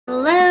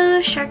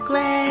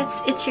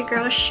Charklettes, it's your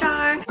girl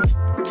Char.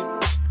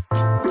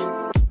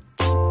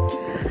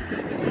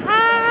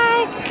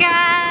 Hi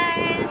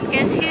guys,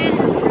 guess who's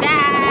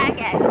back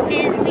at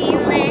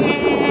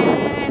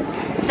Disneyland?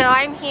 So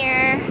I'm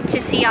here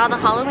to see all the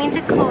Halloween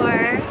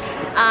decor.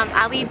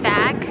 I'll be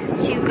back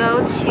to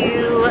go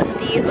to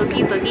the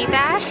Oogie Boogie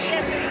Bash,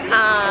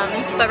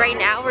 but right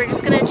now we're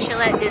just gonna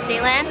chill at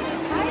Disneyland.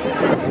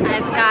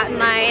 I've got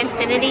my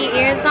infinity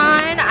ears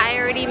on. I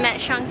already met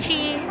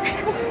Shang-Chi.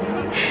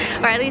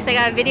 Or at least I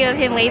got a video of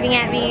him waving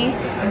at me.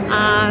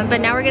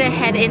 But now we're gonna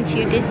head into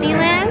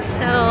Disneyland,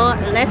 so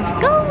let's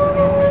go!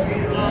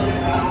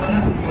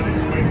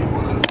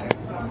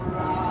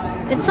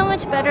 It's so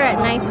much better at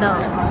night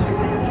though.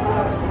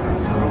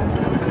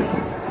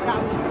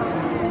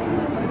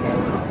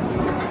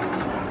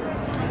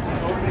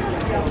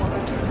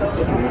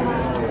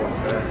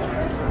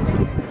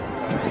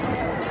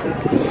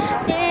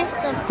 There's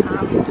the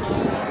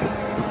pumpkin.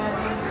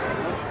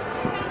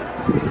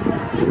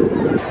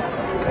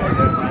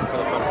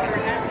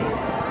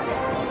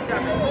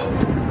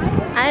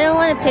 I don't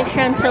want a picture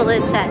until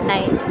it's at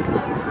night.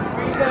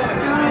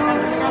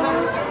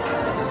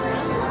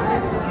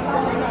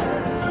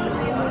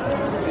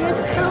 You're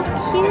so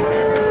cute.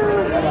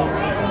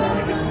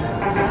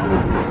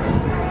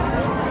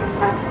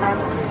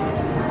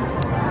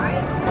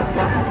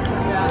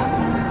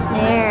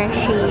 There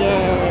she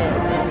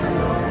is.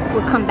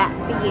 We'll come back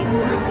for you.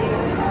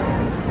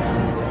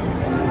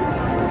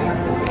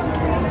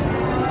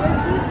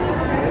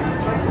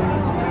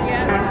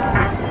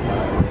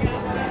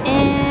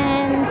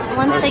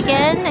 Once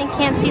again, I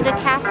can't see the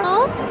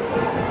castle.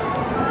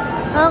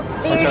 Oh,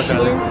 there she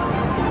is.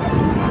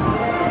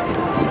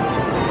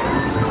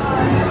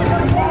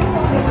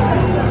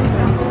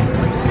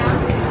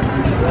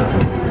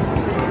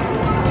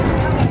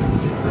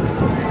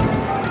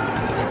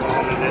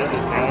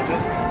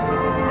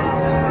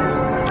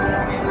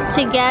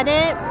 To get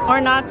it or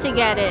not to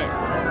get it?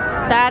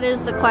 That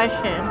is the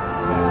question.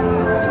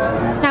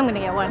 I'm gonna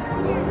get one.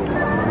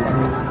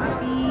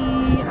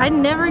 I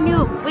never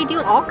knew. Wait,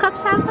 do all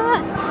cups have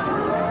that?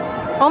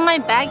 Oh, my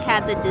bag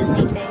had the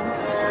Disney thing.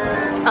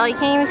 Oh, you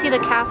can't even see the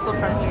castle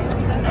from here.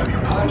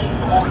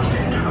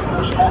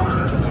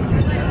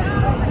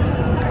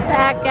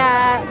 Back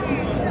at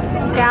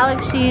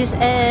Galaxy's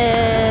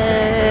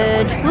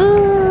Edge.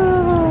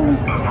 Woo!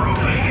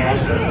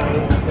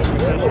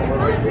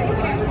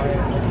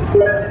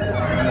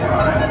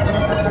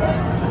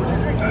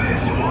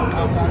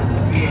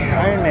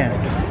 Iron Man.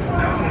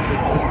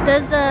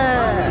 Does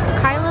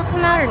Kylo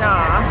come out or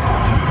not?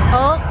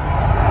 Oh,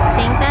 I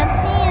think that's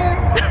him.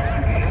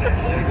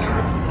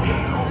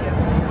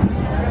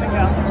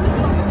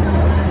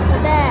 Look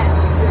at that.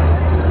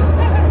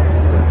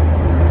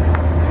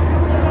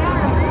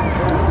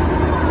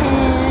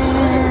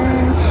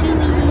 And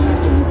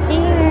Chewie's right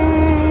there.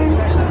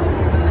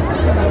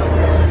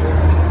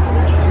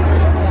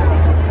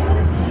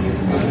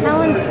 That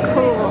one's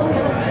cool.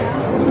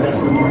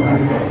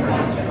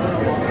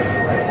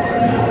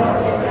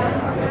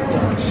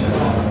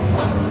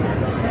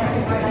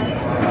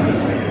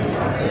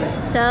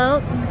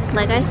 So,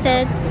 like I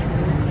said,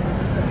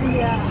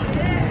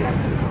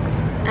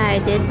 I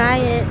did buy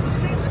it.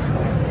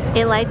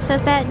 It lights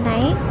up at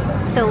night,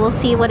 so we'll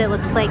see what it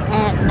looks like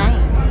at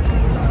night.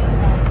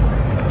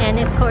 And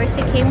of course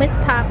it came with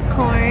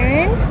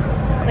popcorn,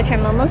 which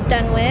I'm almost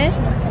done with.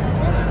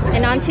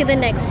 And on to the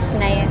next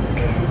snack.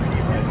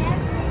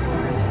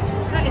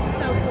 That is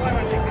so cool. I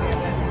wish I could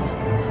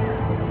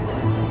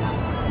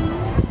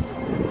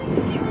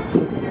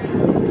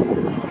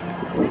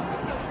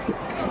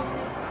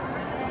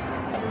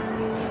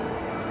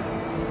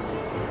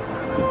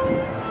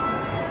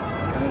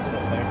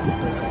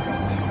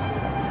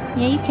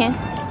Yeah, you can.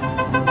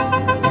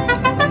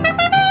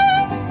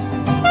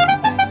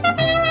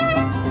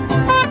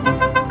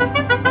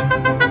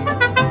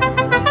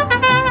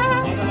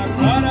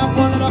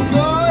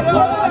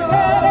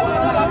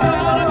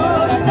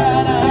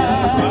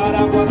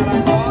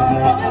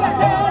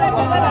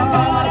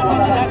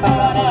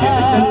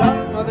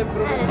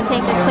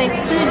 Take a quick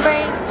food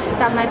break.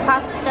 Got my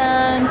pasta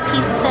and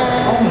pizza.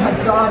 Oh my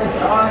god, it's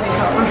on.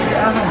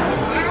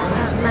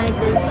 Got my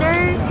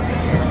dessert.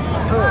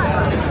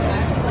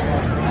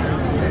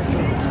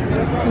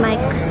 My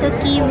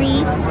cookie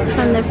wreath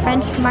from the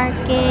French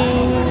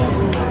market.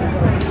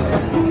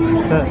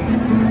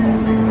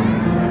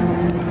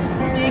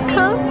 It's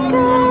Coco.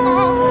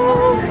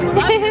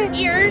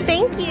 ears.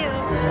 Thank you.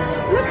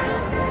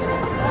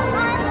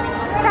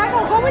 Chago,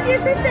 go with your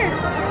sister.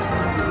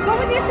 Go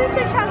with your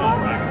sister, Chago.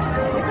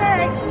 It's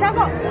alright.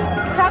 Chago,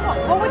 Chago,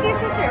 go with your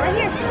sister right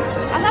here.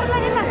 Agarra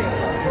esa.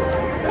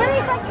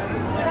 Hurry,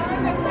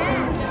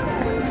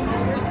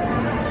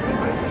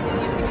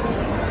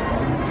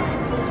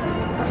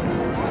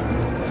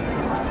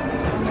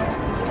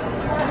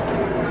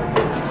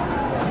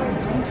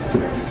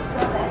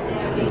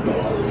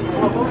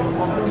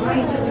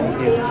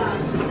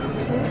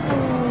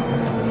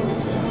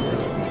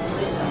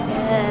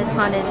 Yes,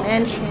 Haunted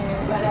Mansion.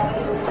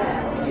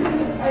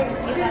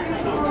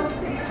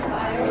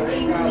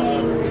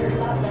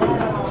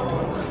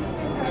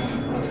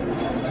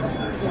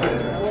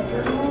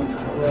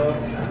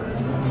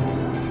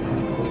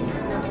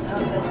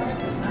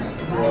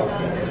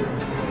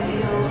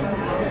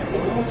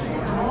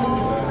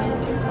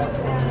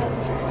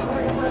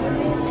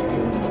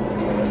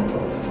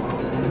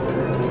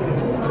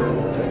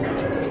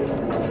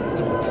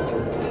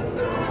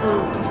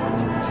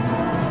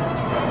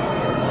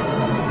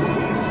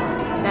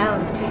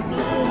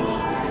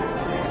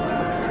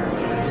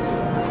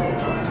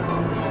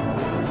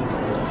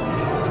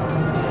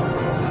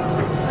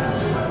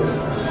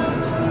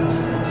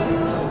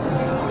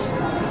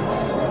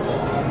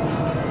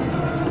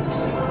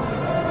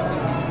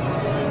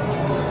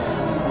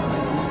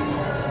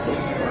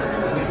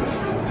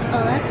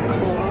 that's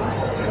cool.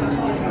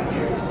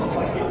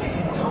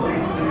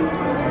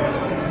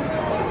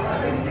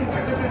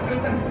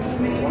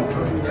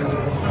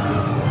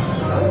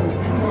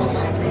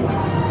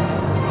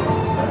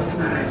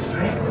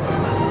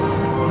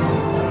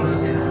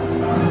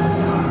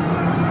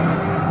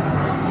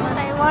 What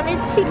I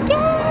wanted to get.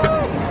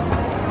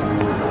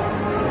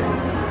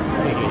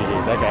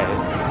 That guy.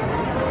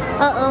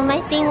 Uh-oh,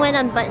 my thing went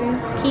unbuttoned.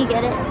 Can you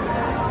get it?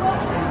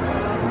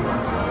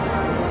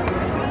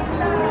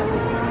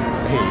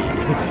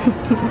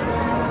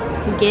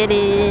 Get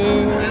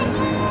it.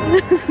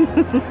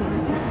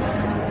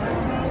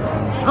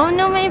 Oh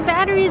no, my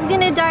battery's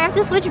gonna die. I have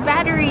to switch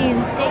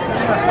batteries.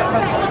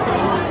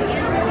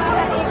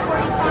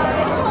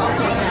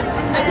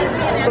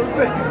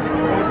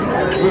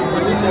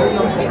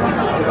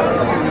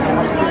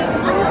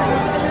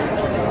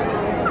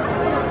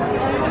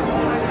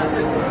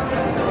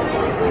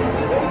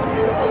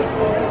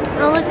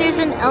 Oh look, there's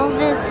an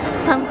Elvis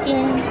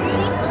pumpkin.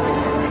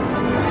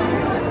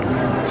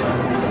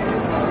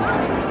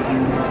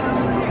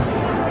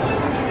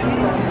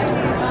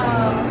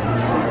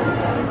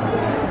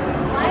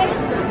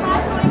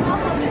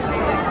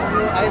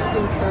 Ice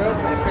cream churros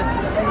for the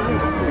Christmas season.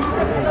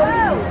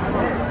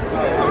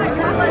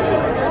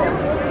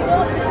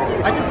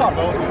 I can pop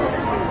both.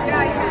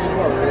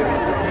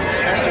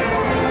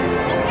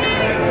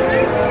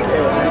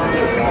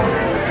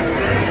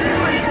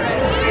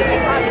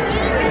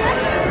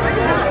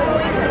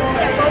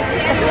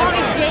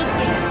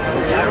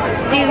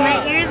 Dude, my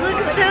ears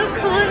look so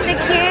cool in the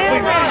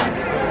camera.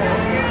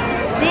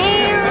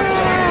 Damn.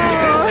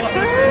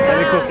 Let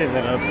me cook it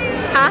lit up.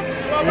 Huh?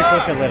 Let me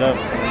cook it lit up.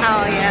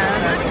 Oh yeah.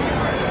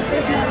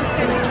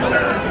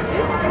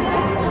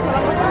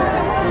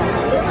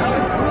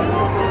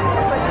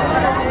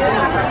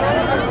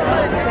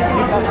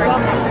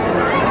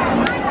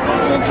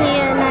 Disney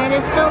at night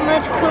is so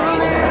much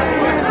cooler.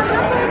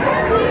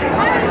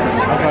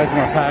 That's why it's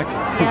more packed.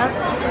 Yep.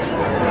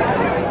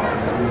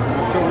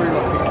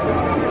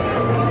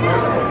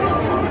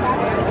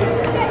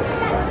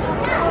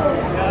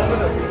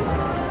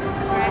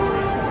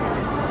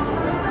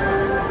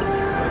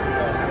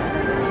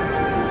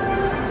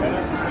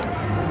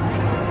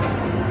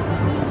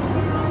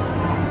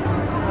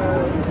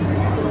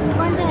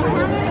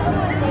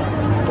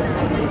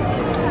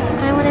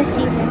 I want to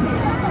see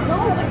this.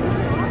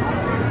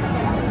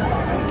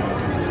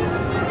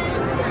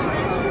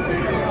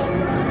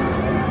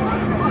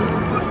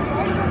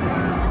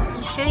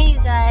 To show you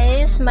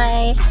guys,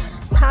 my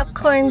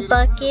popcorn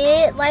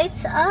bucket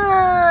lights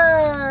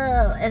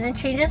up and it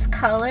changes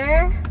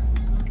color.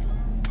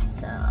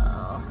 So,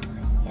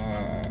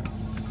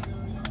 yes.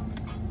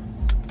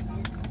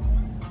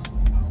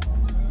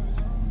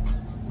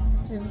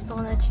 This is the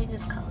one that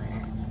changes color.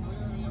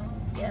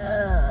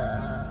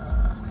 Yeah.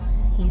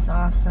 He's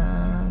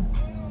awesome.